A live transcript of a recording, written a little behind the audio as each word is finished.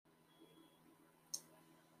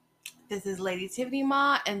This is Lady Tiffany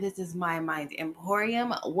Ma, and this is My Mind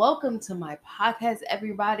Emporium. Welcome to my podcast,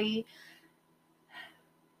 everybody.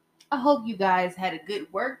 I hope you guys had a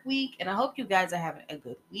good work week, and I hope you guys are having a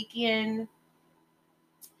good weekend.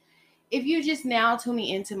 If you just now tuning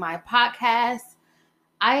into my podcast,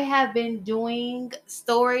 I have been doing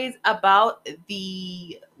stories about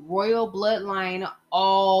the royal bloodline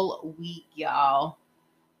all week, y'all.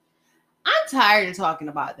 I'm tired of talking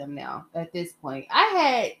about them now at this point. I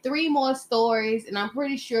had 3 more stories, and I'm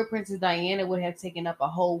pretty sure Princess Diana would have taken up a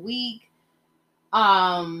whole week.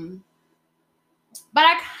 Um, but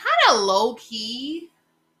I kind of low key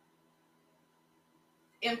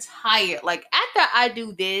am tired. Like after I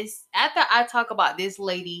do this, after I talk about this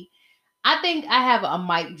lady, I think I have a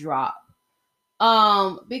mic drop.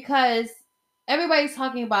 Because everybody's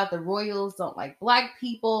talking about the royals don't like black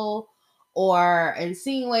people or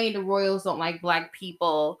insinuating the royals don't like black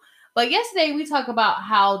people. But yesterday we talked about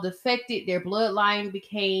how defected their bloodline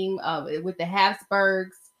became with the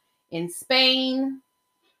Habsburgs in Spain,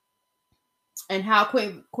 and how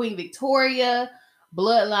Queen Victoria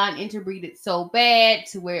bloodline interbreeded so bad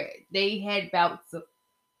to where they had bouts of,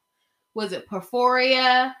 was it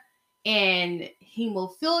porphyria and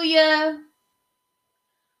hemophilia.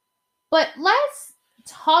 But let's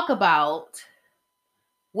talk about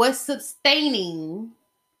what's sustaining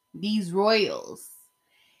these royals.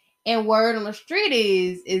 And word on the street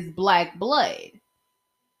is black blood.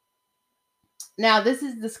 Now, this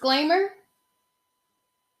is disclaimer.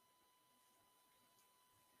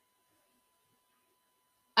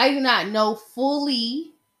 I do not know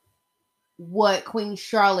fully what Queen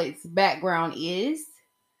Charlotte's background is.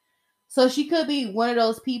 So she could be one of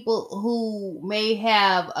those people who may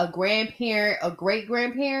have a grandparent, a great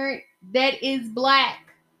grandparent that is black,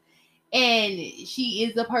 and she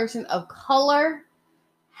is a person of color.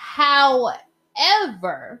 However,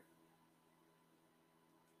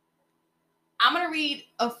 I'm going to read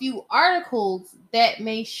a few articles that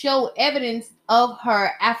may show evidence of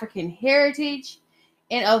her African heritage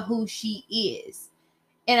and of who she is.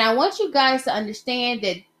 And I want you guys to understand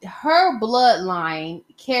that her bloodline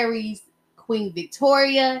carries Queen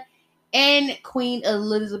Victoria and Queen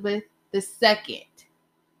Elizabeth II.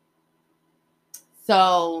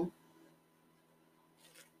 So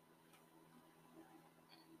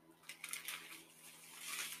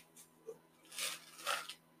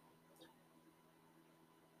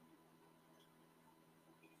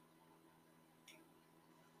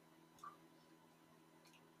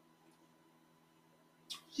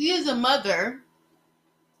she is a mother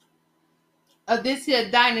of this here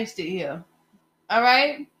dynasty here. All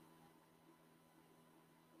right.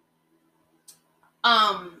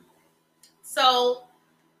 Um. So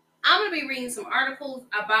I'm gonna be reading some articles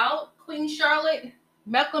about Queen Charlotte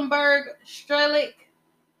Mecklenburg-Strelitz.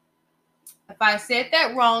 If I said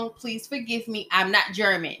that wrong, please forgive me. I'm not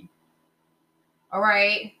German. All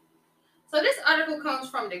right. So this article comes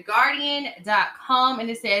from theguardian.com, and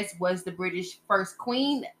it says, was the British first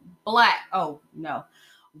queen black? Oh, no.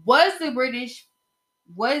 Was this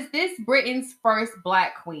Britain's first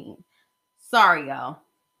black queen? Sorry, y'all.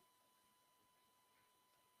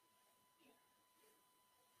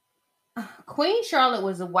 Queen Charlotte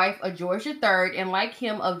was the wife of George III and, like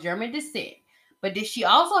him, of German descent. But did she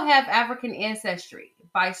also have African ancestry?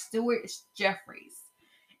 By Stuart Jeffries.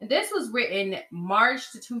 And this was written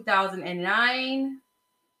March 2009.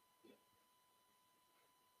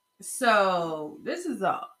 So this is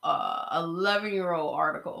a 11-year-old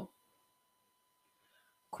article.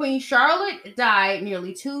 Queen Charlotte died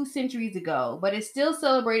nearly 2 centuries ago, but is still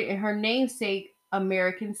celebrated in her namesake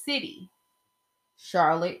American city,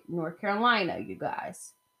 Charlotte, North Carolina, you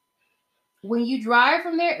guys. When you drive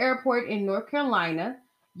from their airport in North Carolina,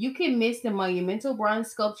 you can miss the monumental bronze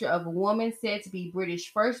sculpture of a woman said to be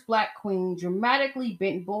British first black queen, dramatically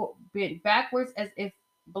bent backwards as if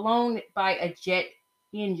blown by a jet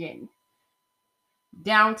engine.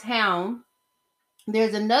 Downtown,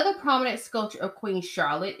 there's another prominent sculpture of Queen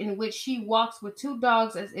Charlotte in which she walks with 2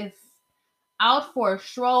 dogs as if out for a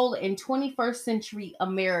stroll in 21st century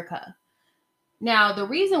America. Now, the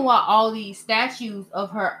reason why all these statues of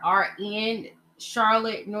her are in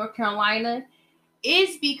Charlotte, North Carolina,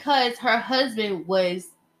 is because her husband was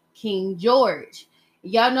King George.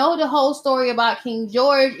 Y'all know the whole story about King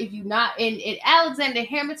George. If you not, and Alexander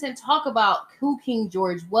Hamilton talk about who King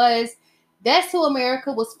George was. That's who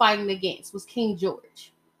America was fighting against, was King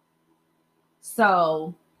George.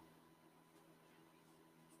 So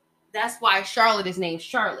that's why Charlotte is named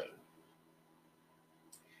Charlotte.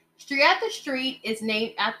 Street After Street is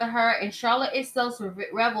named after her, and Charlotte itself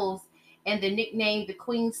revels and the nickname the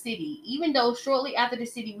Queen City, even though shortly after the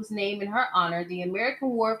city was named in her honor, the American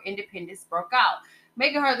War of Independence broke out,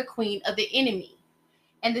 making her the queen of the enemy.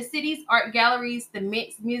 And the city's art galleries, the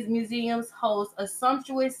Mint Museums, hosts a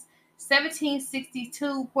sumptuous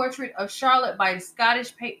 1762 portrait of Charlotte by the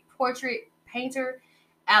Scottish portrait painter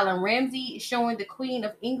Alan Ramsay, showing the Queen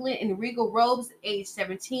of England in regal robes, age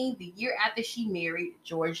 17, the year after she married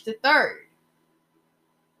George III.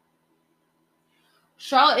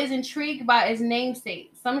 Charlotte is intrigued by its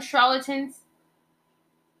namesake. Some charlatans,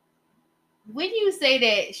 when you say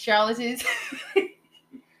that charlatans,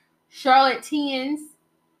 charlatans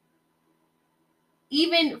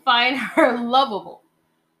even find her lovable.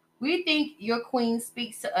 We think your queen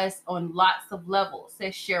speaks to us on lots of levels,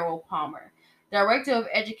 says Cheryl Palmer, director of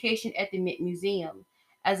education at the Mint Museum.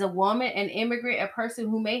 As a woman, an immigrant, a person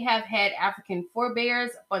who may have had African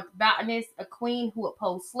forebears, a botanist, a queen who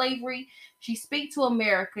opposed slavery, she speaks to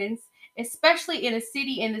Americans, especially in a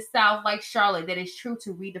city in the South like Charlotte that is true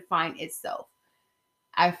to redefine itself.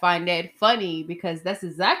 I find that funny because that's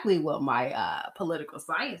exactly what my political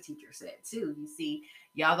science teacher said too. You see,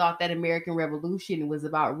 y'all thought that American Revolution was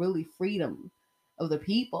about really freedom of the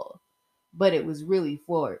people, but it was really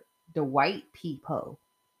for the white people.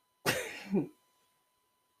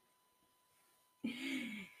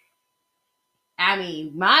 I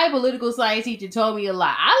mean, my political science teacher told me a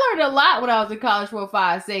lot. I learned a lot when I was in college for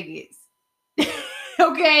 5 seconds.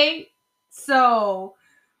 Okay, so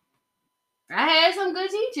I had some good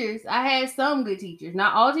teachers. I had some good teachers.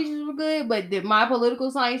 Not all teachers were good, but my political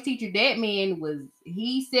science teacher, that man was,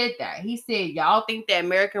 he said that. He said, y'all think the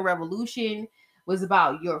American Revolution was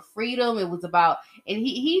about your freedom. It was about, and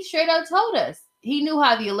he straight up told us. He knew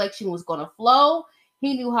how the election was going to flow.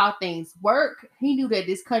 He knew how things work. He knew that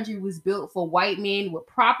this country was built for white men with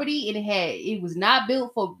property. It was not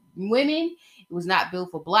built for women. It was not built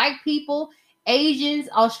for black people, Asians,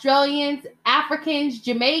 Australians, Africans,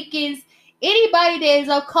 Jamaicans, anybody that is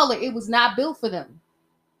of color. It was not built for them.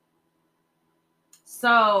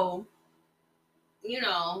 So,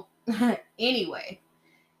 anyway.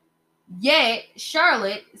 Yet,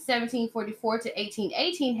 Charlotte, 1744 to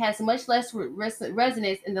 1818, has much less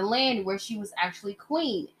resonance in the land where she was actually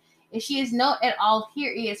queen. And she is not at all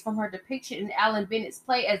here is from her depiction in Alan Bennett's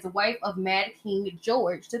play as the wife of Mad King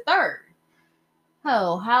George III.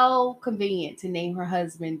 Oh, how convenient to name her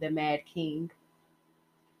husband the Mad King.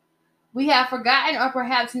 We have forgotten or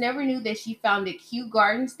perhaps never knew that she founded Kew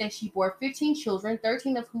Gardens, that she bore 15 children,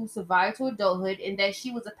 13 of whom survived to adulthood, and that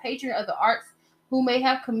she was a patron of the arts who may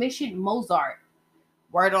have commissioned Mozart.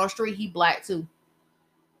 Word on the street, he black too.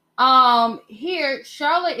 Here,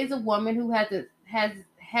 Charlotte is a woman who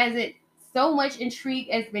hasn't so much intrigue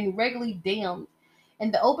as been regularly damned.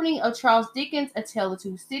 In the opening of Charles Dickens' A Tale of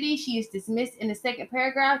Two Cities, she is dismissed in the second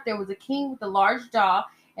paragraph. There was a king with a large jaw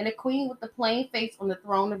and a queen with a plain face on the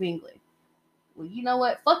throne of England. Well, you know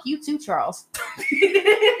what? Fuck you too, Charles.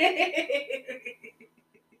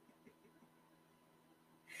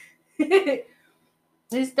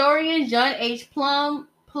 Historian John H.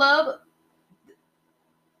 Plubb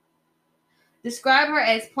described her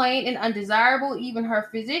as plain and undesirable. Even her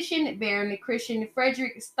physician, Baron Christian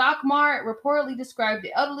Frederick Stockmar, reportedly described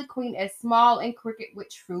the elderly queen as small and crooked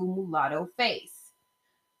with true mulatto face.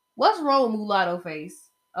 What's wrong with mulatto face?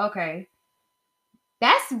 Okay.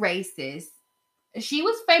 That's racist. She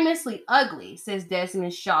was famously ugly, says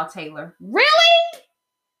Desmond Shaw Taylor. Really?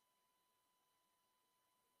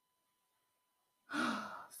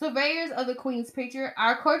 Surveyors of the Queen's picture.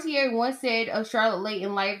 Our courtier once said of Charlotte late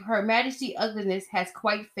in life, Her Majesty's ugliness has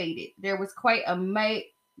quite faded. There was quite a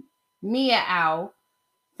meow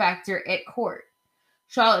factor at court.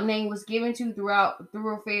 Charlotte's name was given to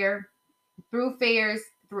thoroughfares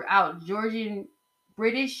throughout Georgian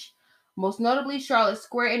British, most notably Charlotte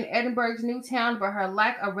Square in Edinburgh's new town, but her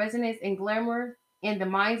lack of resonance and glamour in the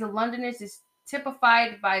minds of Londoners is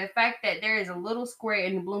typified by the fact that there is a little square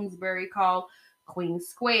in Bloomsbury called Queen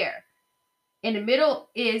Square. In the middle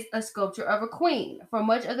is a sculpture of a queen. For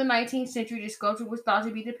much of the 19th century, the sculpture was thought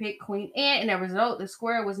to be to depict Queen Anne, and as a result, the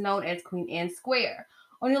square was known as Queen Anne Square.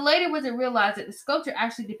 Only later was it realized that the sculpture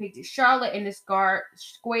actually depicted Charlotte, and the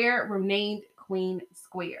square remained Queen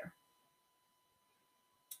Square.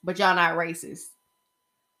 But y'all not racist.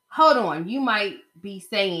 Hold on, you might be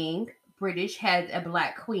saying British had a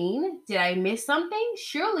black queen. Did I miss something?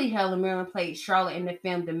 Surely Helen Mirren played Charlotte in the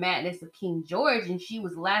film The Madness of King George, and she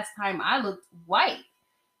was last time I looked white.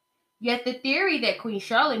 Yet the theory that Queen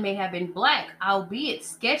Charlotte may have been black, albeit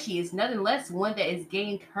sketchy, is nothing less one that has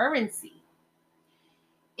gained currency.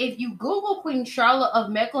 If you Google Queen Charlotte of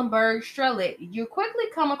Mecklenburg-Strelitz, you quickly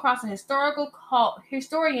come across a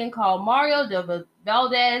historian called Mario de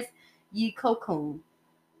Valdez y Cocun.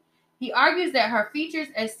 He argues that her features,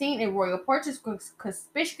 as seen in royal portraits, were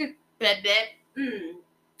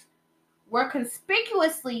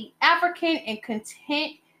conspicuously African and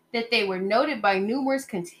content that they were noted by numerous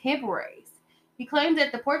contemporaries. He claims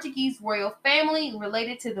that the Portuguese royal family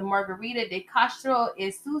related to the Margarida de Castro e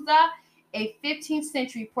Souza, a 15th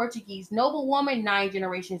century Portuguese noblewoman 9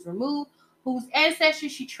 generations removed, whose ancestry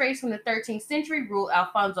she traced from the 13th century, ruled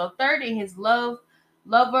Alfonso III and his lover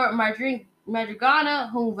Madrigana,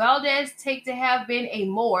 whom Valdez take to have been a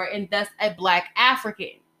Moor and thus a black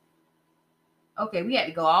African. Okay, we had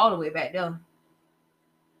to go all the way back there.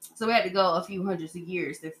 So we had to go a few hundreds of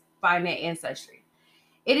years to find that ancestry.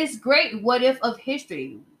 It is great what if of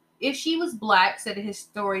history. If she was black, said the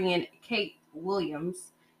historian Kate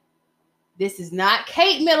Williams. This is not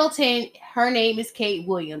Kate Middleton. Her name is Kate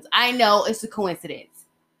Williams. I know it's a coincidence.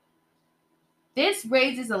 This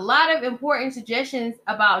raises a lot of important suggestions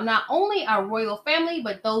about not only our royal family,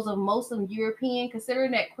 but those of Muslim European, considering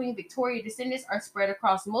that Queen Victoria descendants are spread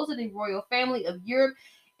across most of the royal family of Europe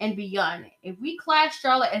and beyond. If we class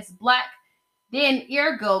Charlotte as black, then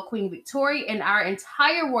ergo Queen Victoria and our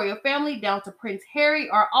entire royal family down to Prince Harry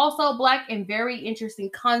are also black, and very interesting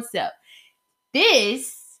concept.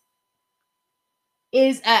 This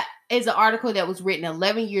is an article that was written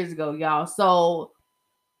 11 years ago, y'all. So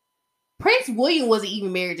Prince William wasn't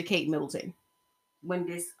even married to Kate Middleton when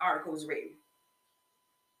this article was written.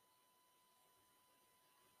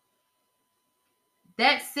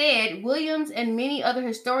 That said, Williams and many other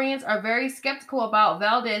historians are very skeptical about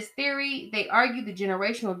Valdez's theory. They argue the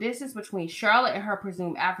generational distance between Charlotte and her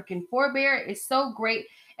presumed African forebear is so great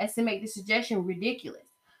as to make the suggestion ridiculous.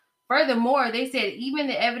 Furthermore, they said even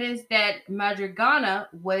the evidence that Madrigana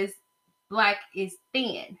was black is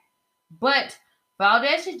thin. But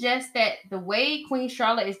Valdez suggests that the way Queen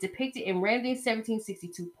Charlotte is depicted in Ramsay's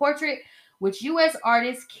 1762 portrait, which U.S.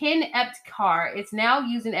 artist Ken Epcar is now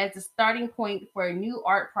using as the starting point for a new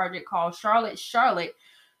art project called Charlotte,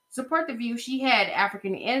 support the view she had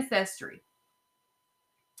African ancestry.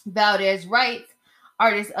 Valdez writes,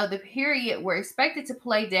 artists of the period were expected to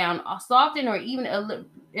play down, soften, or even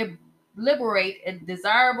liberate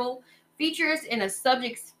desirable features in a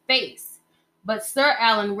subject's face. But Sir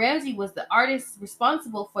Allan Ramsay was the artist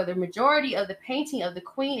responsible for the majority of the painting of the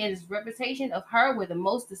Queen, and his reputation of her were the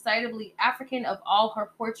most decidedly African of all her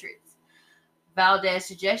portraits. Valdez's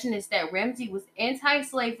suggestion is that Ramsay was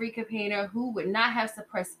anti-slavery campaigner who would not have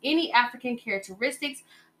suppressed any African characteristics,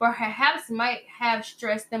 but perhaps might have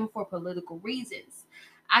stressed them for political reasons.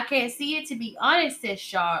 I can't see it, to be honest, says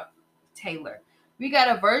Shaw Taylor. We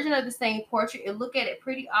got a version of the same portrait and look at it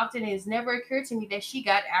pretty often, and it's never occurred to me that she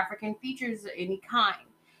got African features of any kind.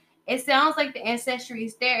 It sounds like the ancestry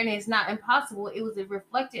is there and it's not impossible. It was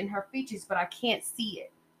reflected in her features, but I can't see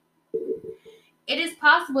it. It is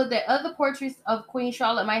possible that other portraits of Queen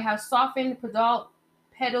Charlotte might have softened,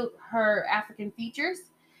 pedaled her African features.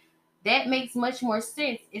 That makes much more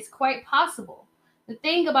sense. It's quite possible. The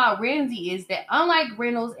thing about Ramsay is that unlike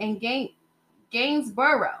Reynolds and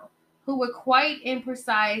Gainsborough, who were quite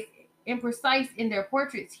imprecise in their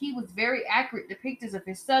portraits, he was very accurate depictors of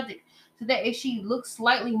his subject, so that if she looked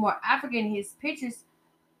slightly more African in his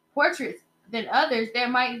portraits than others, that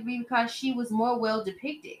might be because she was more well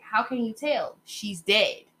depicted. How can you tell? She's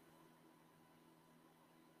dead.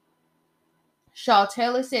 Shaw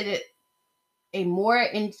Taylor said that a more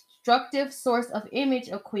instructive source of image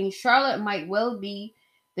of Queen Charlotte might well be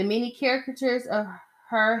the many caricatures of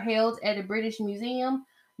her held at the British Museum.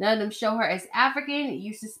 None of them show her as African.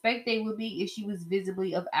 You suspect they would be if she was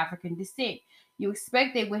visibly of African descent. You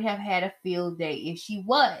expect they would have had a field day if she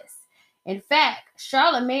was. In fact,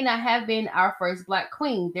 Charlotte may not have been our first black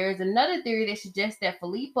queen. There is another theory that suggests that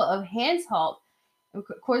Philippa of Hansholt,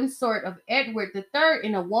 consort of Edward III,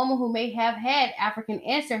 and a woman who may have had African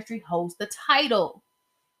ancestry, holds the title.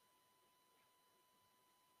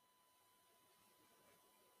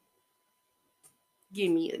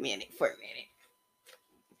 Give me a minute for a minute.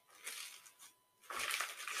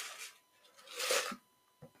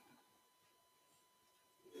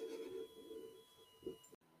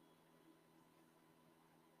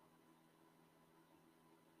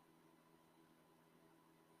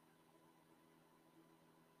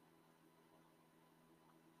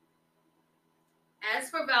 As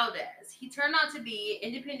for Valdez, he turned out to be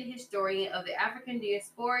an independent historian of the African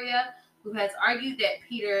diaspora who has argued that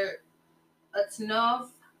Peter Ustinov,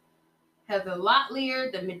 Heather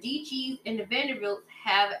Locklear, the Medicis, and the Vanderbilts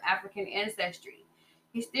have African ancestry.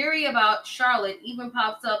 His theory about Charlotte even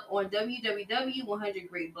pops up on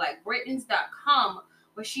www.100greatblackbritons.com,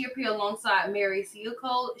 where she appeared alongside Mary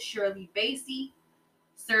Seacole, Shirley Bassey,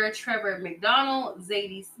 Sir Trevor McDonald,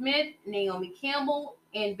 Zadie Smith, Naomi Campbell,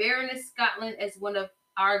 and Baroness Scotland as one of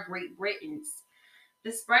our Great Britons.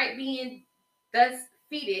 Despite being thus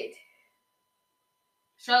feated,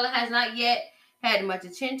 Charlotte has not yet had much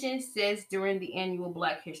attention, says during the annual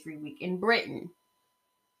Black History Week in Britain.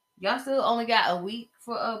 Y'all still only got a week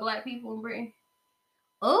for black people in Britain?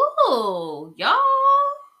 Oh, y'all.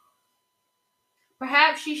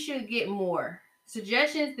 Perhaps she should get more.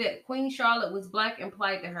 Suggestions that Queen Charlotte was black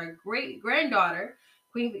implied that her great granddaughter,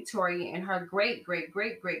 Queen Victoria, and her great great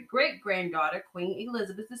great great great granddaughter, Queen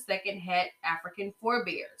Elizabeth II, had African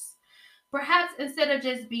forebears. Perhaps instead of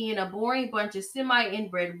just being a boring bunch of semi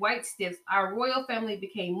inbred white stiffs, our royal family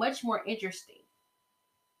became much more interesting.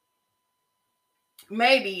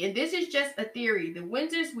 Maybe, and this is just a theory, the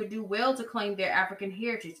Windsors would do well to claim their African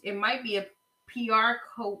heritage. It might be a PR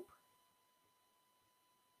cope,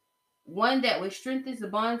 one that would strengthen the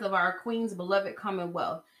bonds of our Queen's beloved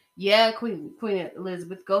Commonwealth. Yeah, Queen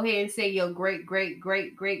Elizabeth, go ahead and say your great great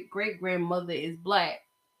great great great grandmother is black.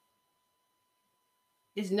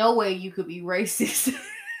 There's no way you could be racist.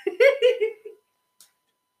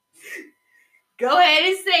 Go ahead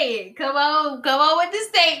and say it. Come on with the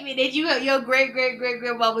statement that your great great great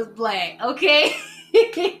grandma was black. Okay,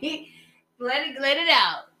 let it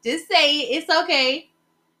out. Just say it. It's okay.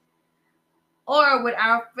 Or would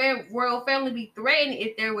our royal family be threatened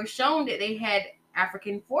if there was shown that they had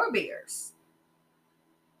African forebears?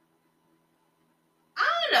 I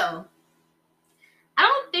don't know. I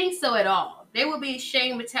don't think so at all. There would be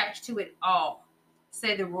shame attached to it all,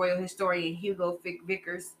 said the royal historian Hugo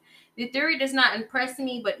Vickers. The theory does not impress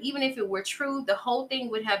me, but even if it were true, the whole thing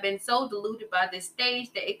would have been so diluted by this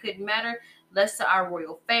stage that it could matter less to our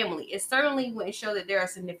royal family. It certainly wouldn't show that they are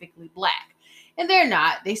significantly black. And they're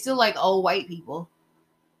not. They still like old white people.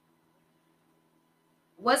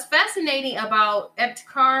 What's fascinating about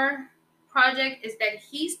Ebtekar project is that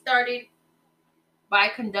he started by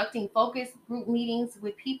conducting focus group meetings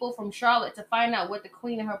with people from Charlotte to find out what the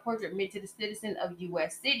Queen and her portrait meant to the citizen of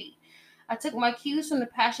U.S. City. I took my cues from the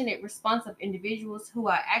passionate response of individuals who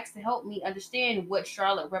I asked to help me understand what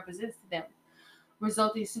Charlotte represents to them.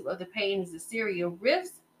 Resulting suit of the pain is a series of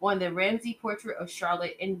riffs on the Ramsey portrait of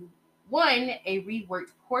Charlotte, and one, a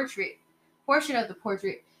reworked portion of the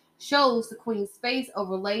portrait shows the Queen's face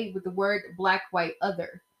overlaid with the word black, white,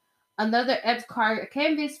 other. Another Ebtekar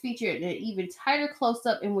canvas featured an even tighter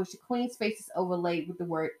close-up in which the Queen's face is overlaid with the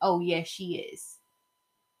word, oh yes, she is.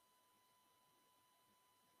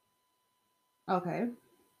 Okay.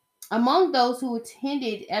 Among those who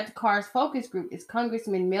attended Ebtekar's focus group is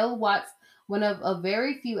Congressman Mel Watts, one of a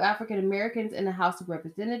very few African Americans in the House of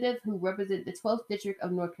Representatives who represent the 12th District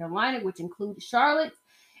of North Carolina, which includes Charlotte.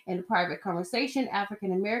 In a private conversation,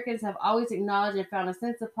 African Americans have always acknowledged and found a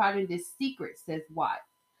sense of pride in this secret, says Watts.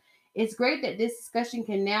 It's great that this discussion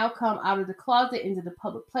can now come out of the closet into the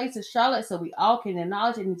public place of Charlotte so we all can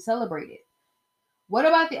acknowledge it and celebrate it. What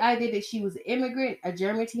about the idea that she was an immigrant, a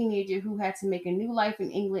German teenager who had to make a new life in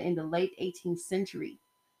England in the late 18th century?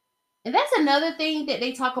 And that's another thing that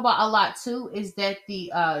they talk about a lot too, is that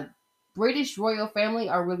the British royal family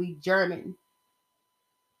are really German.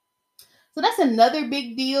 So that's another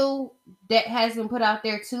big deal that has been put out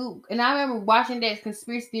there too. And I remember watching that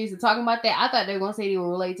conspiracy theories and talking about that. I thought they were going to say they were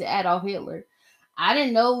related to Adolf Hitler. I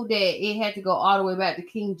didn't know that it had to go all the way back to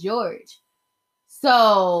King George.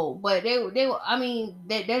 So, but I mean,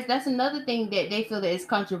 that's another thing that they feel that is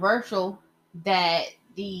controversial, that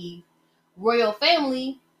the royal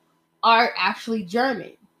family are actually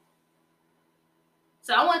German.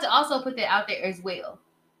 So I want to also put that out there as well.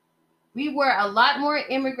 We were a lot more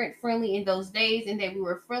immigrant friendly in those days, and that we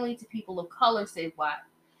were friendly to people of color, said Watt.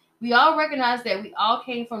 We all recognized that we all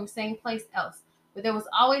came from the same place else, but there was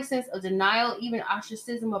always a sense of denial, even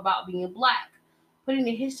ostracism about being black. Putting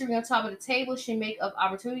the history on top of the table should make up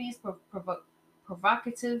opportunities for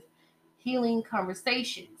provocative, healing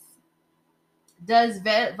conversations. Does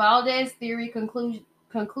Valdez theory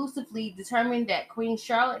conclusively determine that Queen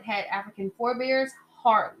Charlotte had African forebears?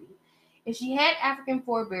 Hardly. If she had African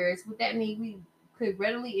forebears, would that mean we could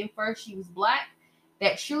readily infer she was black?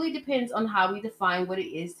 That surely depends on how we define what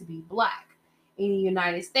it is to be black. In the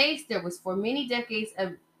United States, there was for many decades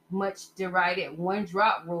a much derided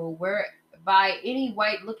one-drop rule whereby any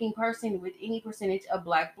white-looking person with any percentage of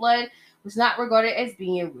black blood was not regarded as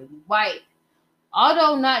being really white.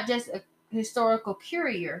 Although not just a historical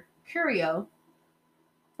curio,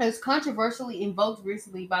 it was controversially invoked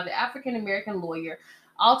recently by the African American lawyer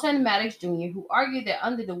Alton Maddox Jr., who argued that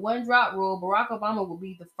under the one drop rule, Barack Obama would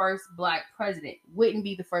be the first black president, wouldn't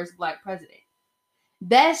be the first black president.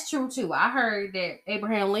 That's true too. I heard that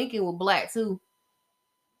Abraham Lincoln was black too.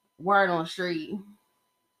 Word on the street.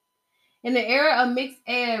 In the era of mixed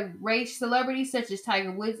race celebrities such as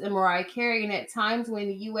Tiger Woods and Mariah Carey, and at times when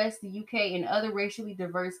the US, the UK, and other racially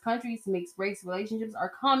diverse countries mixed race relationships are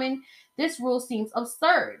common, this rule seems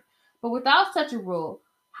absurd. But without such a rule,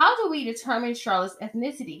 how do we determine Charlotte's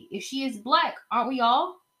ethnicity? If she is black, aren't we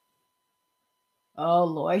all? Oh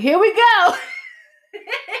Lord, here we go.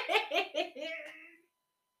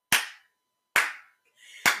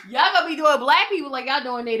 Y'all gonna be doing black people like y'all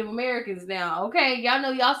doing Native Americans now, okay? Y'all know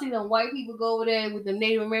y'all see them white people go over there with the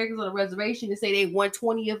Native Americans on the reservation and say they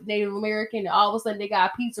 1/20th Native American, and all of a sudden they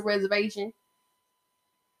got a pizza reservation.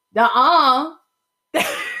 Nuh-uh.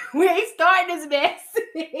 We ain't starting this mess.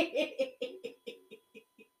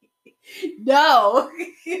 No.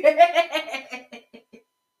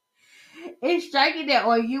 It's striking that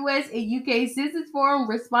on US and UK census form,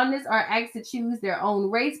 respondents are asked to choose their own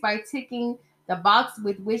race by ticking the box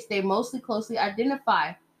with which they mostly closely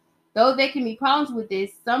identify. Though there can be problems with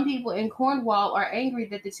this, some people in Cornwall are angry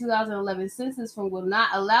that the 2011 census form will not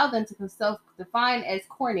allow them to self-define as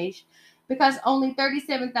Cornish because only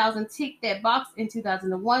 37,000 ticked that box in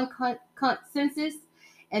 2001 census,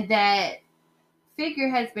 and that figure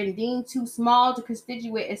has been deemed too small to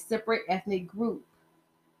constitute a separate ethnic group.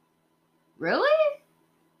 Really?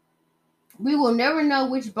 We will never know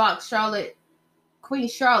which box Queen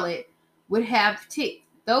Charlotte would have ticked,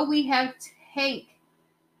 though we can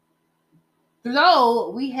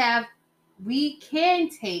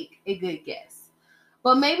take a good guess.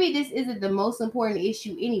 But maybe this isn't the most important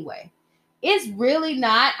issue anyway. It's really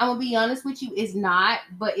not. I'm gonna be honest with you, it's not,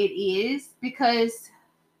 but it is, because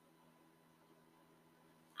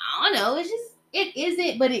I don't know, it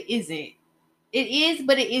isn't, but it isn't. It is,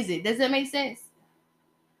 but it isn't. Does that make sense?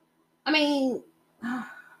 I mean, let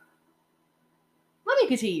me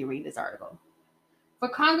continue reading this article. For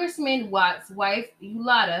Congressman Watt's wife,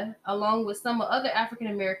 Yulata, along with some other African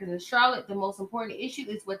Americans in Charlotte, the most important issue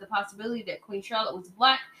is what the possibility that Queen Charlotte was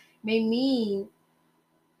black may mean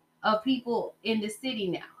of people in the city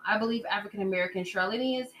now. I believe African American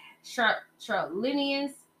Charlotteans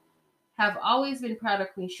have always been proud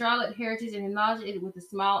of Queen Charlotte heritage and acknowledge it with a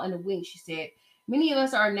smile and a wink, she said. Many of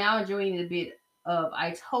us are now enjoying a bit of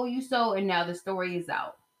I told you so, and now the story is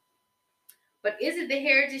out. But isn't the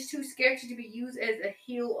heritage too sketchy to be used as a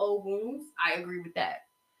heal old wounds? I agree with that.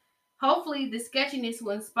 Hopefully, the sketchiness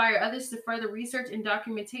will inspire others to further research and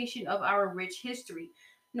documentation of our rich history.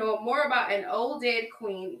 Knowing more about an old dead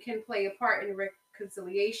queen can play a part in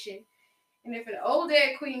reconciliation. And if an old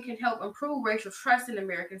dead queen can help improve racial trust in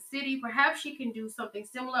American city, perhaps she can do something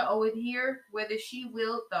similar over here. Whether she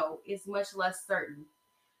will, though, is much less certain.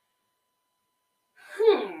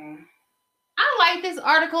 I like this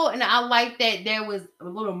article, and I like that there was a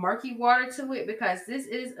little murky water to it, because this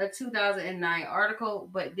is a 2009 article,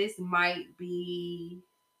 but this might be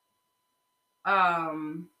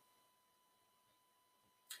and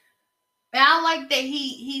I like that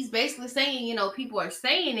he's basically saying, people are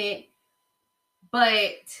saying it,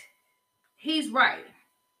 but he's right.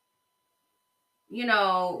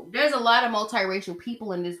 There's a lot of multiracial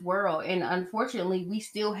people in this world, and unfortunately, we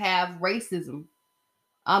still have racism.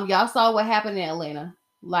 Y'all saw what happened in Atlanta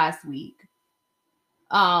last week.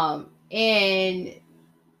 And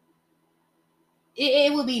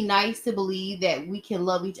it would be nice to believe that we can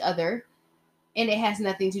love each other, and it has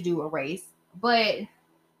nothing to do with race. But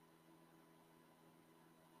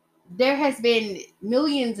there has been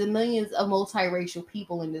millions and millions of multiracial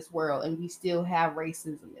people in this world, and we still have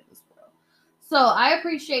racism in this world. So I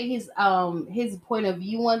appreciate his point of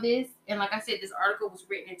view on this. And like I said, this article was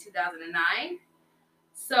written in 2009.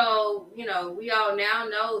 So, we all now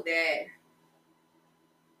know that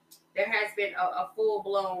there has been a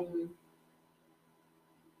full-blown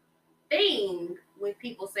thing with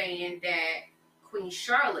people saying that Queen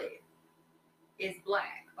Charlotte is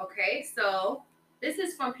black. Okay, so this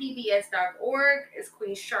is from pbs.org. It's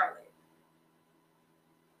Queen Charlotte.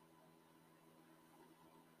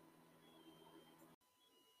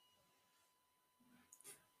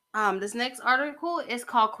 This next article is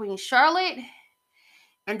called Queen Charlotte.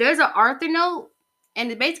 And there's an author note,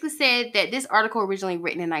 and it basically said that this article, originally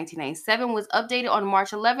written in 1997, was updated on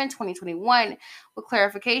March 11, 2021, with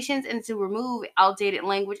clarifications and to remove outdated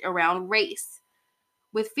language around race.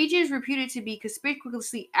 With features reputed to be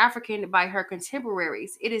conspicuously African by her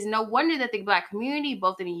contemporaries, it is no wonder that the black community,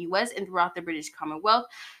 both in the U.S. and throughout the British Commonwealth,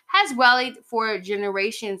 has rallied for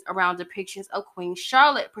generations around depictions of Queen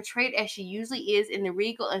Charlotte, portrayed as she usually is in the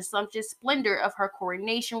regal and sumptuous splendor of her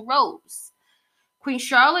coronation robes. Queen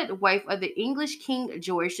Charlotte, wife of the English King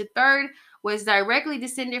George III, was directly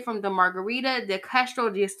descended from the Margarida de Castro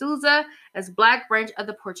de Souza, as Black branch of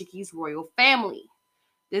the Portuguese royal family.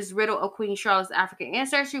 This riddle of Queen Charlotte's African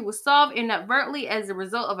ancestry was solved inadvertently as a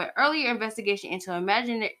result of an earlier investigation into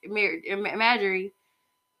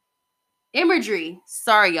imagery.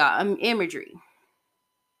 Sorry, y'all, imagery.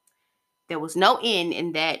 There was no N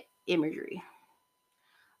in that imagery.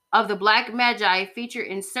 Of the Black Magi featured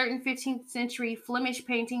in certain 15th century Flemish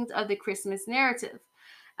paintings of the Christmas narrative.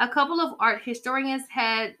 A couple of art historians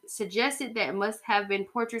had suggested that it must have been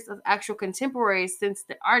portraits of actual contemporaries, since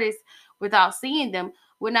the artists, without seeing them,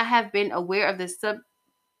 would not have been aware of the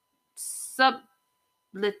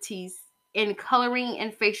subtleties in coloring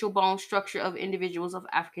and facial bone structure of individuals of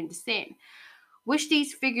African descent, which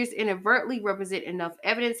these figures inadvertently represent. Enough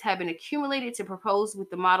evidence had been accumulated to propose with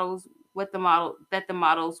the models that the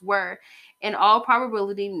models were, in all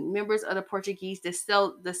probability, members of the Portuguese de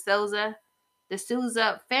Souza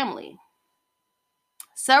family.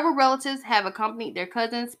 Several relatives have accompanied their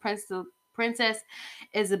cousins, Princess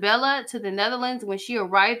Isabella, to the Netherlands when she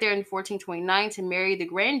arrived there in 1429 to marry the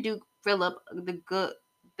Grand Duke Philip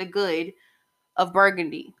the Good of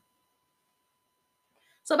Burgundy.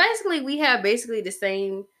 So basically, we have basically the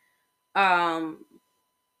same um,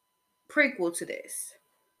 prequel to this.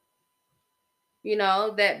 You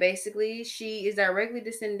know, that basically she is directly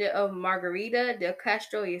descendant of Margarita de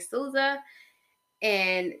Castro y Souza,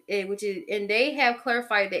 and they have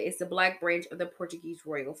clarified that it's the Black branch of the Portuguese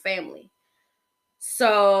royal family.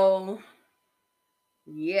 So,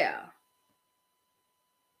 yeah.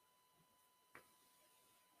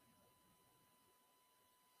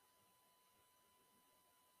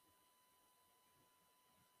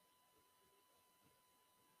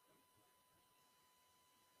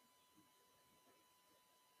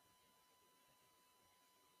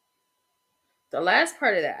 The last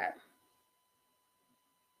part of that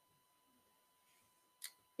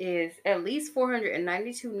is at least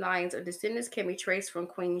 492 lines of descendants can be traced from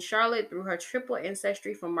Queen Charlotte through her triple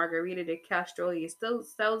ancestry from Margarita de Castro y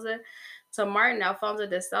Souza to Martin Alfonso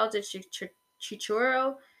de Souza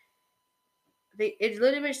Chichoro, the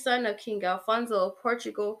illegitimate son of King Alfonso of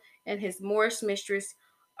Portugal, and his Moorish mistress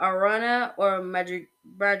Arana or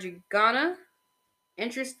Madrigana.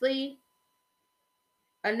 Interestingly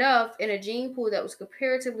enough, in a gene pool that was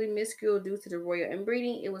comparatively minuscule due to the royal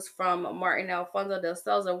inbreeding, it was from Martin Alfonso de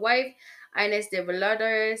Souza's wife, Inés de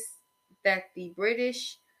Valladares, that the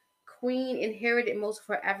British queen inherited most of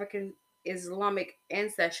her African Islamic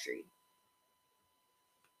ancestry.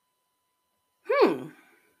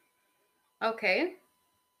 Okay.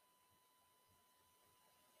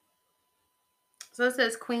 So it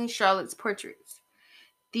says Queen Charlotte's portraits.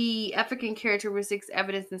 The African characteristics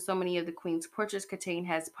evidenced in so many of the Queen's portraits contained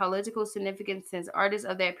has political significance, since artists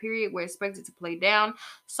of that period were expected to play down,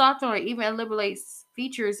 soften, or even eliminate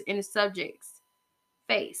features in the subject's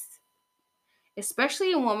face.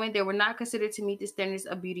 Especially in women, they were not considered to meet the standards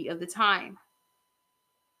of beauty of the time.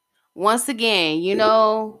 Once again,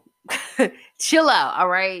 chill out, all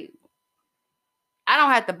right? I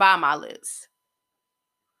don't have to buy my lips.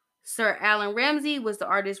 Sir Alan Ramsay was the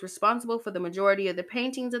artist responsible for the majority of the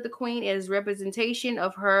paintings of the Queen, and his representation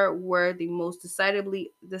of her were the most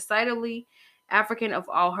decidedly African of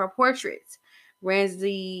all her portraits.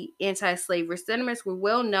 Ramsay's anti-slavery sentiments were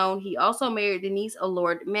well known. He also married the niece of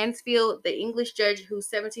Lord Mansfield, the English judge whose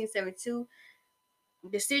 1772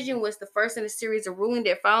 decision was the first in a series of rulings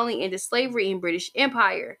that finally ended slavery in British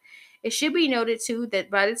Empire. It should be noted, too, that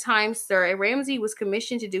by the time Sir Ramsay was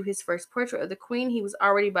commissioned to do his first portrait of the Queen, he was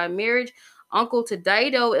already by marriage uncle to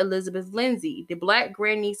Dido Elizabeth Lindsay, the black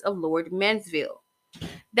grandniece of Lord Mansfield.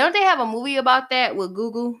 Don't they have a movie about that with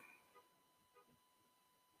Google?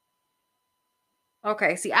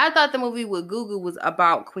 Okay, see, I thought the movie with Google was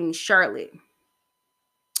about Queen Charlotte.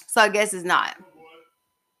 So I guess it's not.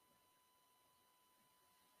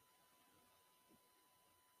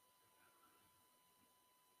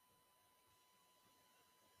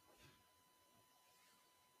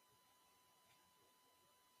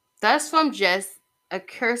 Thus, from just a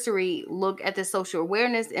cursory look at the social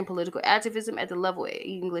awareness and political activism at the level of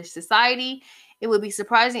English society, it would be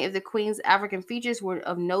surprising if the Queen's African features were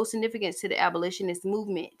of no significance to the abolitionist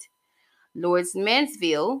movement. Lord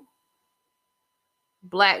Mansfield,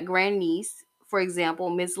 black grandniece, for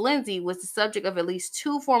example, Miss Lindsay, was the subject of at least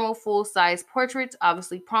two formal full-size portraits,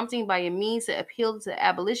 obviously prompting by a means to appeal to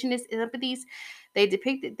abolitionist sympathies. They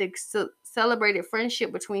depicted the celebrated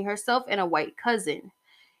friendship between herself and a white cousin.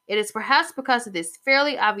 It is perhaps because of this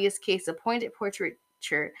fairly obvious case of pointed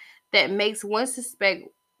portraiture that makes one suspect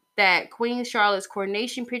that Queen Charlotte's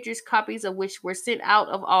coronation pictures, copies of which were sent out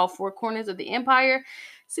of all four corners of the empire,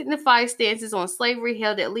 signify stances on slavery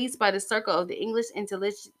held at least by the circle of the English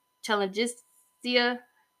intelligentsia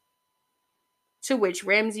to which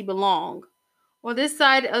Ramsay belonged. On this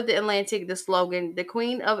side of the Atlantic, the slogan, "The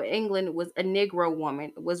Queen of England was a Negro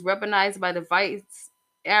woman," was weaponized by the Vice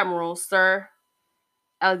Admiral Sir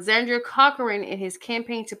Alexander Cochrane in his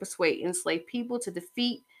campaign to persuade enslaved people to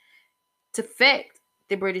defect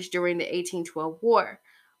the British during the 1812 war.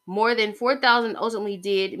 More than 4,000 ultimately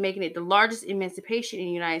did, making it the largest emancipation in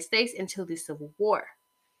the United States until the Civil War.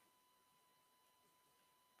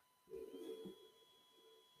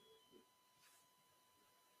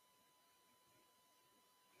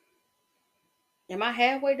 Am I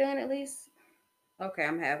halfway done at least? Okay,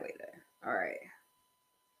 I'm halfway done. All right.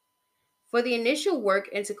 For the initial work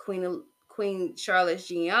into Queen Charlotte's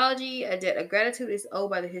genealogy, a debt of gratitude is owed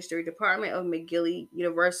by the History Department of McGill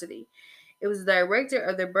University. It was the director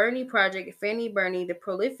of the Burney Project, Fanny Burney, the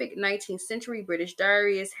prolific 19th century British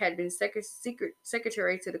diarist, had been secret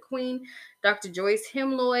secretary to the Queen, Dr. Joyce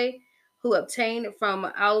Hemloy, who obtained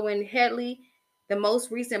from Alwyn Hedley the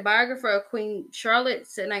most recent biographer of Queen Charlotte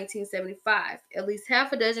said 1975. At least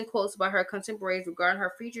half a dozen quotes by her contemporaries regarding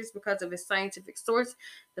her features because of its scientific source.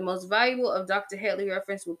 The most valuable of Dr. Hedley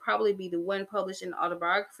reference would probably be the one published in the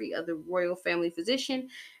autobiography of the royal family physician,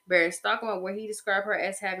 Baron Stockmar, where he described her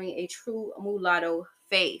as having a true mulatto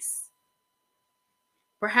face.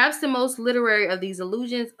 Perhaps the most literary of these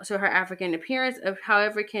allusions to her African appearance,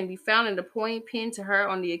 however, can be found in the poem penned to her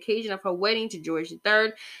on the occasion of her wedding to George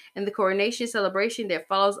III and the coronation celebration that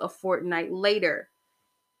follows a fortnight later.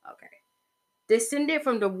 Okay. Descended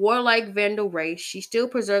from the warlike Vandal race, she still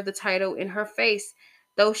preserved the title in her face,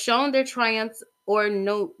 though shown their triumphs or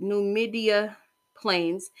Numidia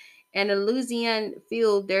plains and the Elysian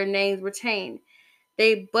field their names retained.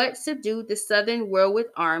 They but subdued the southern world with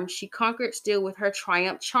arms. She conquered still with her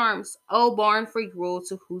triumph charms. O born free rule,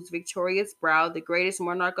 to whose victorious brow the greatest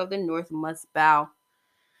monarch of the North must bow.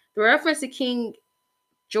 The reference to King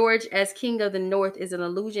George as King of the North is an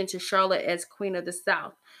allusion to Charlotte as Queen of the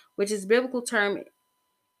South, which in biblical terms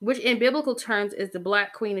is the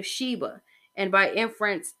Black Queen of Sheba, and by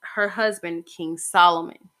inference her husband, King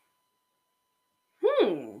Solomon.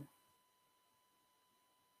 Hmm.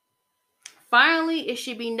 Finally, it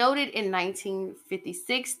should be noted in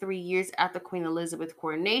 1956, 3 years after Queen Elizabeth's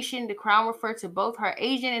coronation, the crown referred to both her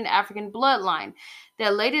Asian and African bloodline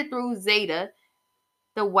that later threw Zeta,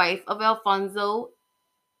 the wife of Alfonso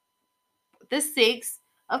VI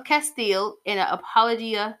of Castile, in an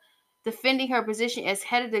apologia defending her position as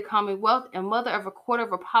head of the Commonwealth and mother of a quarter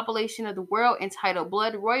of a population of the world, entitled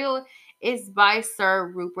Blood Royal, is by Sir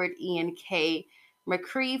Rupert Ian K.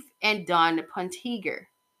 McCreef and Don Puntiger.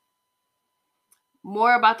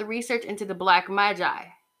 More about the research into the Black Magi.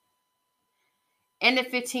 In the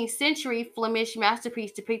 15th century, Flemish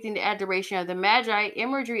masterpiece depicting the adoration of the Magi,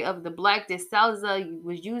 imagery of the Black de Salza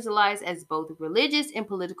was utilized as both religious and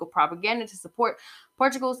political propaganda to support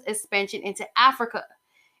Portugal's expansion into Africa.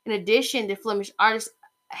 In addition, the Flemish artists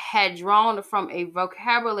had drawn from a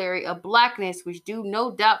vocabulary of blackness, which due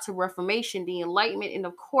no doubt to Reformation, the Enlightenment, and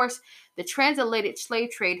of course, the transatlantic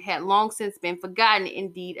slave trade had long since been forgotten.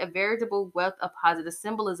 Indeed, a veritable wealth of positive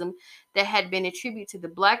symbolism that had been attributed to the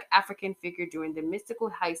Black African figure during the mystical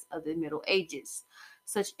heights of the Middle Ages.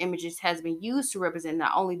 Such images has been used to represent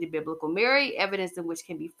not only the biblical Mary, evidence of which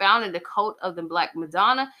can be found in the cult of the Black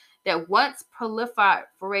Madonna that once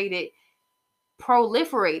proliferated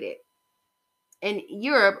in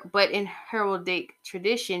Europe, but in heraldic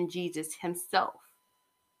tradition, Jesus himself.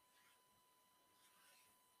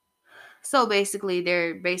 So basically,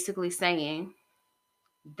 they're basically saying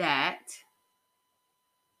that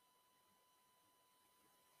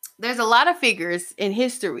there's a lot of figures in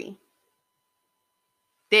history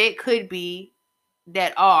that could be,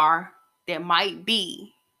 that might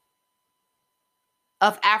be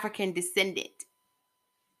of African descent.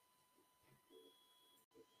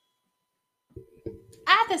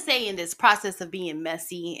 I have to say, in this process of being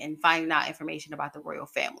messy and finding out information about the royal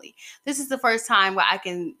family, this is the first time where I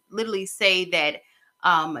can literally say that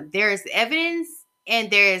there is evidence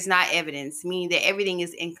and there is not evidence, meaning that everything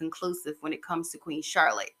is inconclusive when it comes to Queen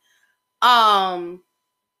Charlotte.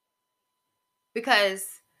 Because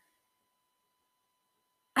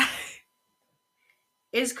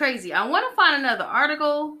it's crazy. I want to find another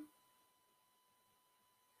article.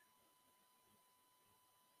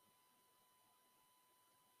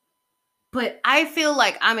 But I feel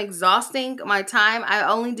like I'm exhausting my time. I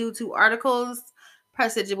only do 2 articles. her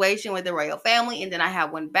situation with the royal family, and then I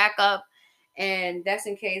have one backup, and that's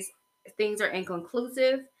in case things are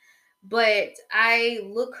inconclusive. But I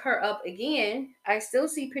look her up again. I still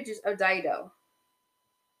see pictures of Dido.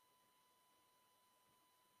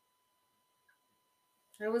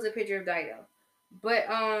 There was a picture of Dido, but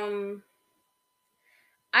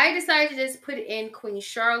I decided to just put in Queen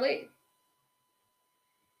Charlotte,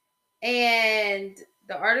 and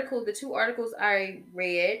the two articles I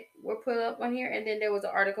read were put up on here, and then there was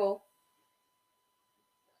an article,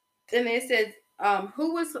 and it said,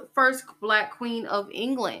 who was the first Black Queen of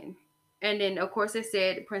England, and then of course it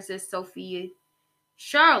said Princess Sophia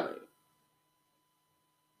Charlotte.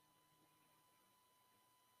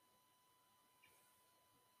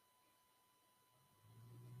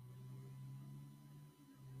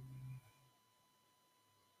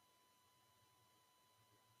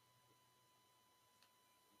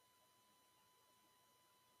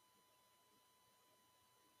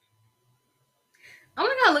 I'm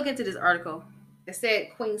gonna go look into this article. It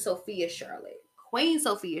said Queen Sophia Charlotte. Queen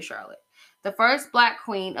Sophia Charlotte, the first Black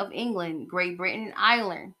Queen of England, Great Britain, and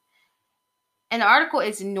Ireland. And the article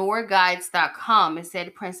is norguides.com. It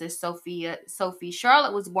said Sophie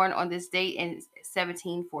Charlotte was born on this date in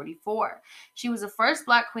 1744. She was the first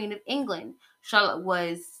Black Queen of England. Charlotte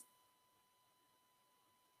was,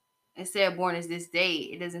 it said born as this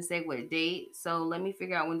date. It doesn't say what date. So let me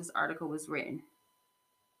figure out when this article was written.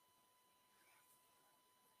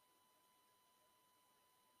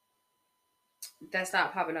 That's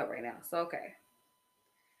not popping up right now. So okay.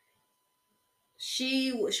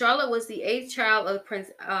 Charlotte was the eighth child of Prince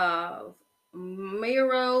of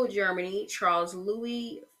Miro, Germany, Charles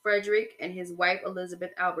Louis Frederick, and his wife Elizabeth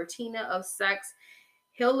Albertina of Saxe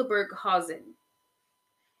Hildburghausen.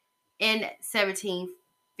 In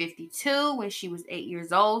 1752, when she was 8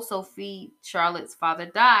 years old, Sophie Charlotte's father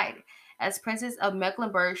died. As Princess of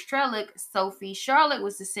Mecklenburg-Strelitz, Sophie Charlotte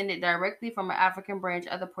was descended directly from an African branch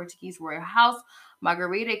of the Portuguese royal house,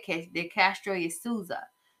 Margarida de Castro y Souza.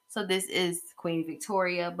 So this is Queen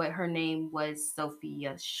Victoria, but her name was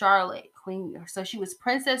Sophia Charlotte. So she was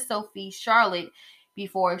Princess Sophie Charlotte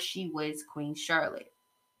before she was Queen Charlotte.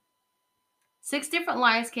 Six different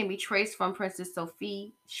lines can be traced from Princess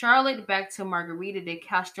Sophie Charlotte back to Margarita de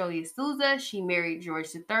Castro y Souza. She married George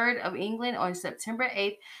III of England on September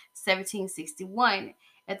 8th, 1761,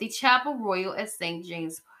 at the Chapel Royal at St.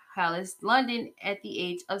 James's Palace, London, at the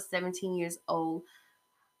age of 17 years old,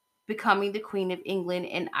 becoming the Queen of England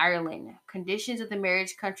and Ireland. Conditions of the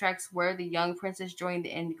marriage contracts were the young princess joined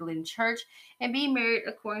the Anglican Church and be married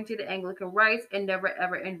according to the Anglican rites and never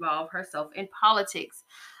ever involve herself in politics.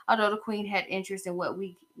 Although the Queen had interest in what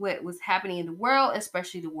was happening in the world,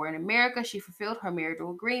 especially the war in America, she fulfilled her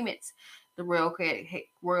marital agreements. The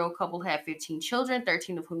royal couple had 15 children,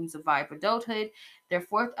 13 of whom survived adulthood. Their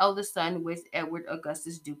fourth eldest son was Edward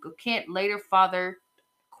Augustus, Duke of Kent, later father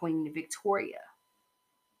Queen Victoria.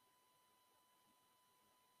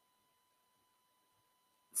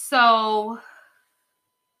 So,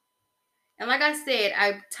 and like I said,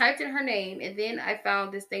 I typed in her name and then I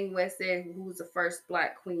found this thing where it said who was the first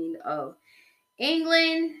Black Queen of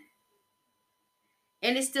England.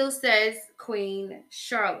 And it still says Queen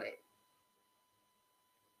Charlotte.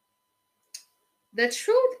 The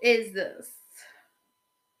truth is this.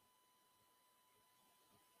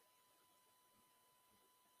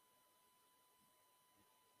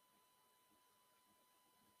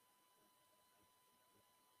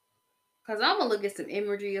 Because I'm going to look at some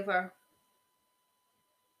imagery of her.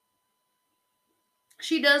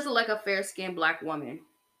 She does look like a fair skinned Black woman.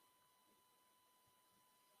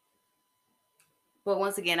 But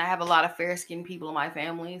once again, I have a lot of fair skinned people in my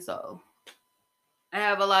family. So I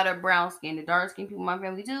have a lot of brown skinned and dark skinned people in my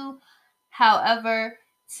family too. However,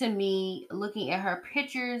 to me, looking at her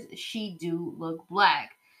pictures, she do look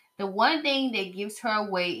Black. The one thing that gives her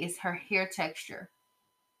away is her hair texture.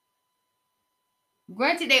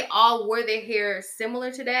 Granted, they all wore their hair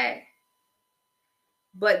similar to that,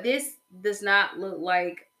 but this does not look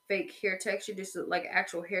like fake hair texture. This looks like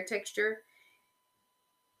actual hair texture.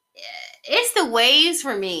 It's the waves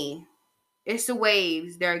for me. It's the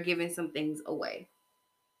waves that are giving some things away.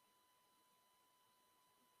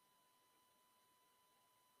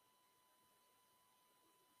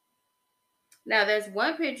 Now, there's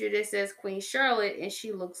one picture that says Queen Charlotte, and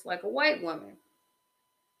she looks like a white woman.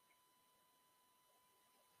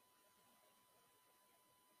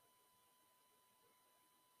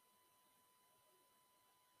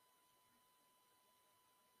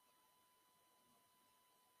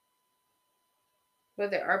 But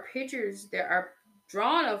there are pictures that are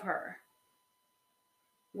drawn of her.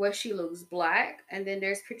 where she looks black, and then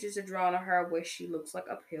there's pictures of drawn of her where she looks like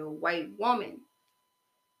a pale white woman.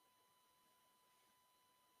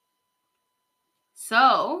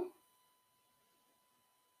 So,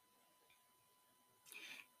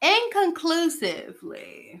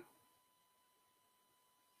 inconclusively,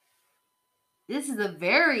 this is a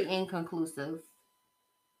very inconclusive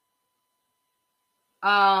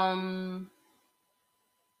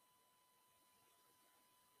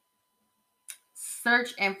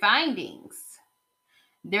search and findings.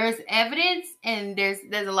 There's evidence, and there's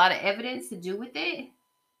a lot of evidence to do with it,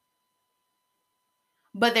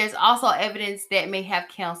 but there's also evidence that may have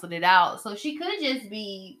canceled it out. So she could just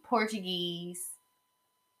be Portuguese,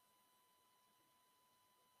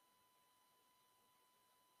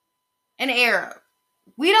 and Arab.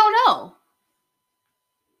 We don't know.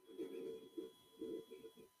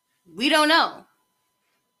 We don't know.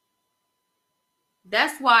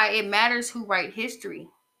 That's why it matters who write history.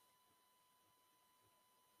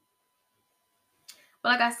 But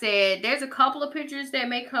like I said, there's a couple of pictures that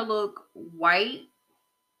make her look white.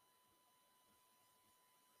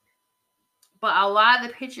 But a lot of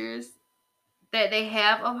the pictures that they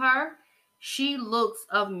have of her, she looks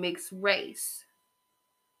of mixed race.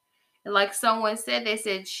 And like someone said, they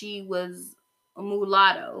said she was a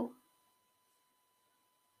mulatto.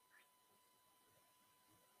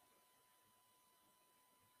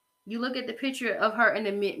 You look at the picture of her in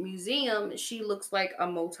the Mint Museum, she looks like a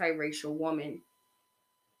multiracial woman.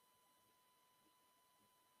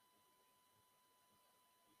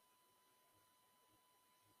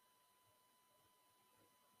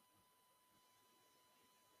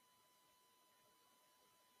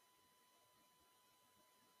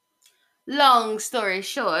 Long story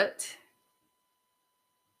short,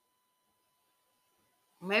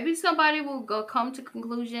 maybe somebody will go come to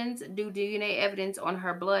conclusions, do DNA evidence on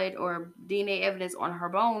her blood or DNA evidence on her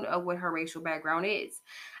bone of what her racial background is.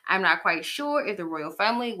 I'm not quite sure if the royal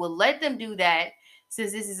family will let them do that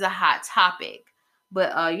since this is a hot topic.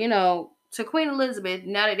 But to Queen Elizabeth,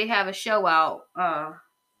 now that they have a show out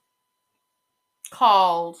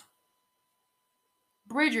called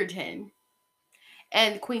Bridgerton,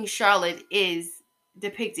 and Queen Charlotte is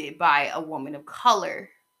depicted by a woman of color,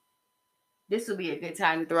 this will be a good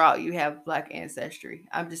time to throw out you have black ancestry.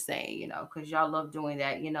 I'm just saying, because y'all love doing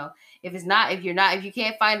that. If you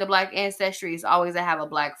can't find the black ancestry, it's always to have a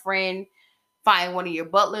black friend. Find one of your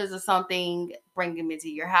butlers or something, bring them into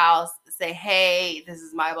your house, say, hey, this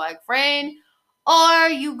is my black friend. Or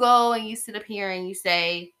you go and you sit up here and you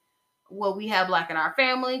say, well, we have black in our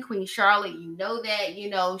family. Queen Charlotte, you know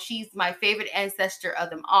that, she's my favorite ancestor of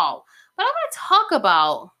them all. But I'm going to talk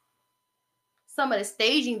about some of the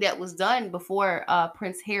staging that was done before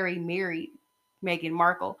Prince Harry married Meghan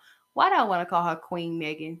Markle. Why do I want to call her Queen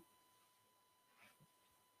Meghan?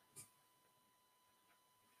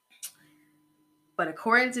 But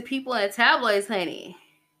according to people in the tabloids, honey,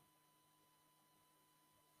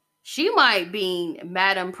 she might be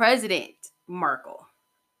Madam President Markle.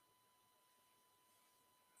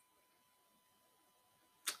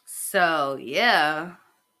 So, yeah.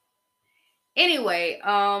 Anyway,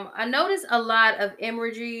 I noticed a lot of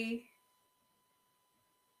imagery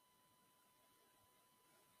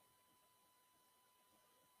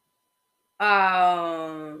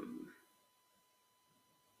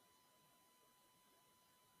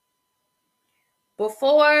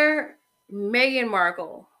before Meghan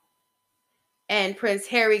Markle and Prince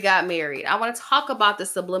Harry got married. I want to talk about the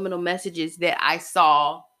subliminal messages that I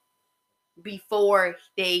saw before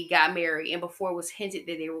they got married and before it was hinted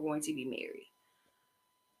that they were going to be married.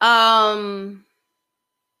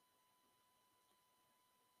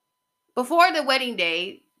 Before the wedding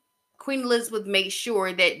day, Queen Elizabeth made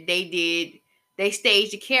sure that they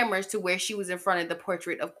staged the cameras to where she was in front of the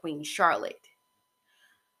portrait of Queen Charlotte.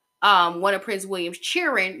 One of Prince William's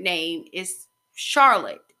children name is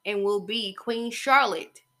Charlotte and will be Queen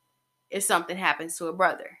Charlotte if something happens to a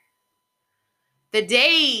brother. The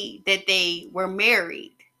day that they were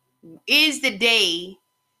married is the day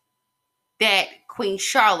that Queen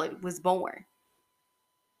Charlotte was born.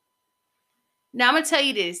 Now, I'm going to tell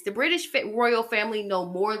you this. The British royal family know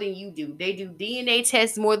more than you do. They do DNA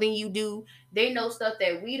tests more than you do. They know stuff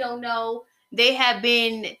that we don't know. They have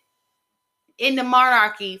been in the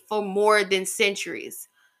monarchy for more than centuries.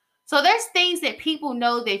 So there's things that people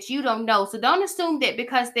know that you don't know. So don't assume that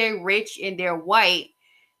because they're rich and they're white,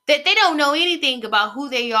 that they don't know anything about who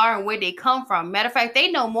they are and where they come from. Matter of fact, they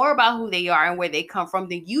know more about who they are and where they come from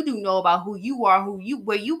than you do know about who you are,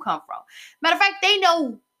 where you come from. Matter of fact, they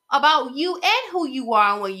know about you and who you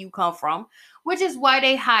are and where you come from, which is why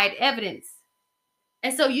they hide evidence.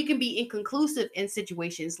 And so you can be inconclusive in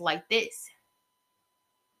situations like this.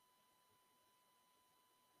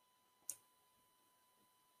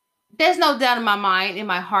 There's no doubt in my mind, in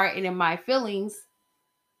my heart, and in my feelings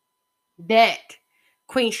that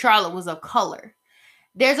Queen Charlotte was of color.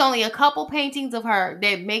 There's only a couple paintings of her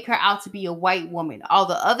that make her out to be a white woman. All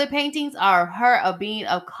the other paintings are her of being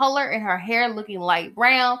of color and her hair looking light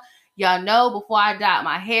brown. Y'all know before I dyed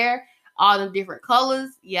my hair, all the different colors.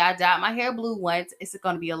 Yeah, I dyed my hair blue once. It's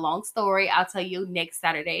going to be a long story. I'll tell you next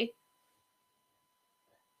Saturday.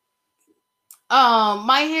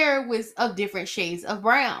 My hair was of different shades of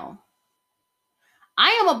brown. I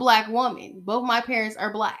am a black woman. Both my parents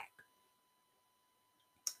are black.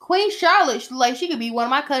 Queen Charlotte, like she could be one of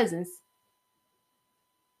my cousins.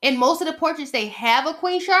 In most of the portraits they have of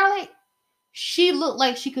Queen Charlotte, she looked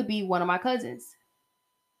like she could be one of my cousins.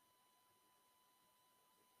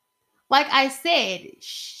 Like I said,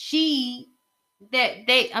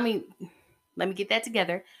 let me get that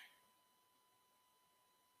together.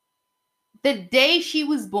 The day she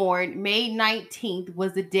was born, May 19th,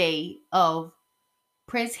 was the day of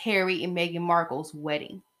Prince Harry and Meghan Markle's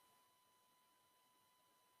wedding.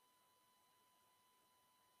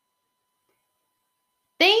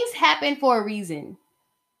 Things happen for a reason.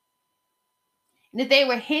 And if they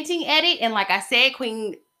were hinting at it, and like I said,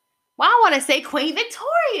 I want to say Queen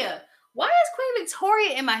Victoria. Why is Queen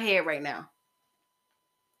Victoria in my head right now?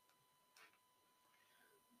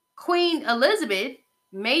 Queen Elizabeth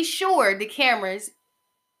made sure the cameras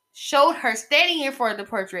showed her standing in front of the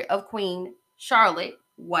portrait of Queen Charlotte,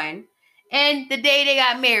 one, and the day they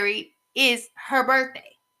got married is her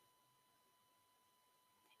birthday.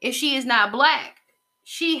 If she is not black,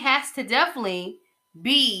 she has to definitely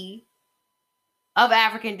be of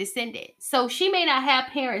African descent. So she may not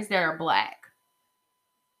have parents that are black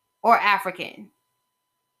or African,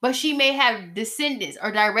 but she may have descendants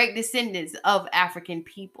or direct descendants of African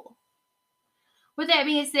people. With that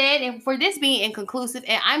being said, and for this being inconclusive,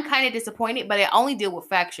 and I'm kind of disappointed, but I only deal with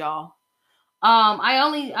facts, y'all. I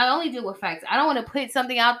only deal with facts. I don't want to put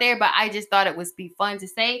something out there, but I just thought it would be fun to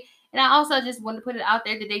say. And I also just want to put it out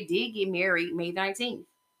there that they did get married May 19th.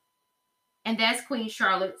 And that's Queen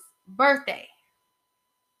Charlotte's birthday.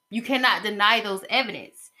 You cannot deny those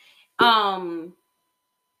evidence. You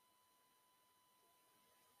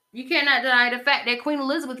cannot deny the fact that Queen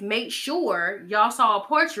Elizabeth made sure y'all saw a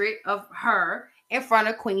portrait of her in front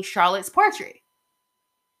of Queen Charlotte's portrait.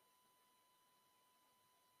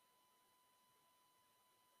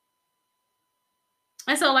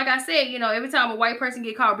 And so, like I said, every time a white person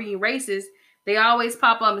get caught being racist, they always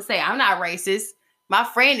pop up and say, I'm not racist. My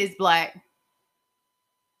friend is black.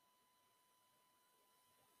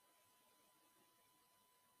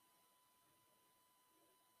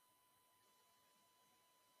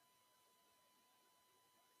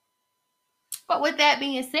 But with that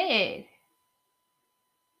being said,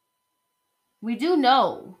 we do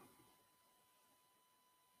know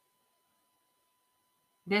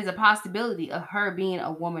there's a possibility of her being a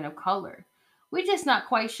woman of color. We're just not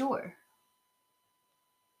quite sure.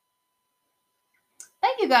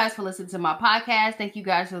 Thank you guys for listening to my podcast. Thank you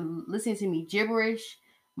guys for listening to me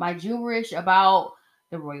my gibberish about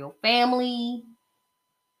the royal family.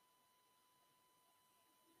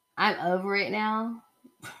 I'm over it now.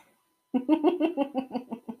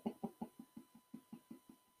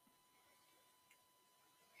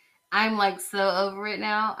 I'm like so over it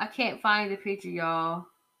now. I can't find the picture, y'all.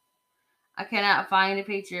 I cannot find a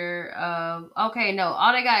picture of. Okay, no,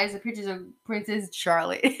 all I got is the pictures of Princess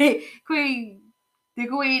Charlotte, the Queen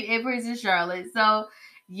and Princess Charlotte. So,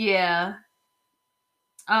 yeah.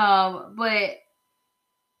 But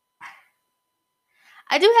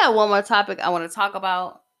I do have one more topic I want to talk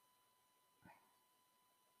about.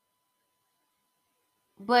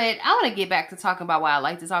 But I want to get back to talking about what I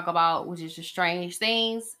like to talk about, which is just strange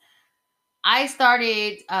things. I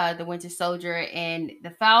started The Winter Soldier and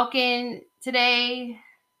The Falcon today.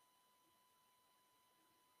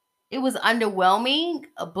 It was underwhelming,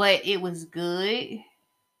 but it was good.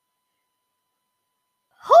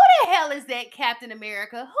 Who the hell is that Captain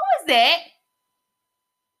America? Who is that?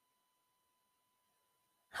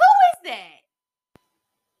 Who is that?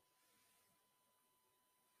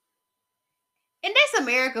 And that's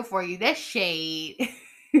America for you. That's shade.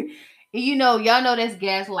 Y'all know that's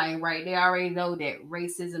gaslighting, right? They already know that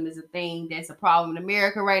racism is a thing that's a problem in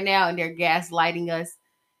America right now, and they're gaslighting us.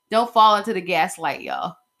 Don't fall into the gaslight,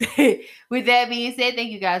 y'all. With that being said,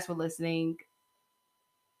 thank you guys for listening.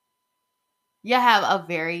 Y'all have a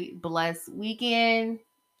very blessed weekend.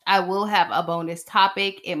 I will have a bonus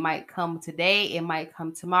topic. It might come today. It might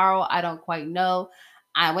come tomorrow. I don't quite know.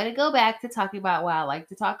 I want to go back to talking about what I like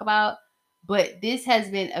to talk about, but this has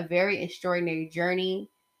been a very extraordinary journey.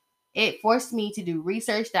 It forced me to do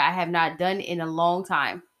research that I have not done in a long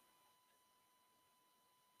time.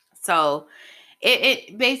 So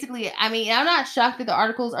it basically, I mean, I'm not shocked that the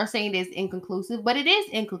articles are saying it's inconclusive, but it is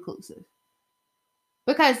inconclusive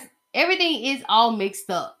because everything is all mixed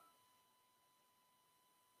up.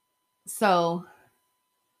 So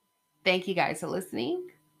thank you guys for listening.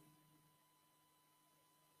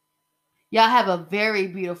 Y'all have a very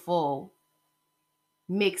beautiful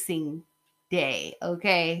mixing day,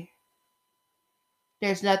 okay?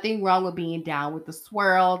 There's nothing wrong with being down with the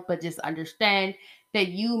swirl, but just understand that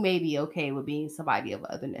you may be okay with being somebody of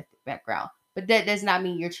other ethnic background. But that does not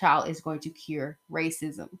mean your child is going to cure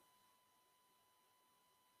racism.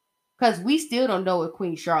 Because we still don't know with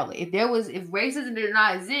Queen Charlotte. If racism did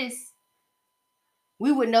not exist,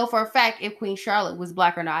 we would know for a fact if Queen Charlotte was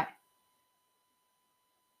black or not.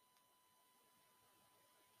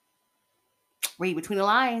 Read between the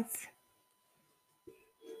lines.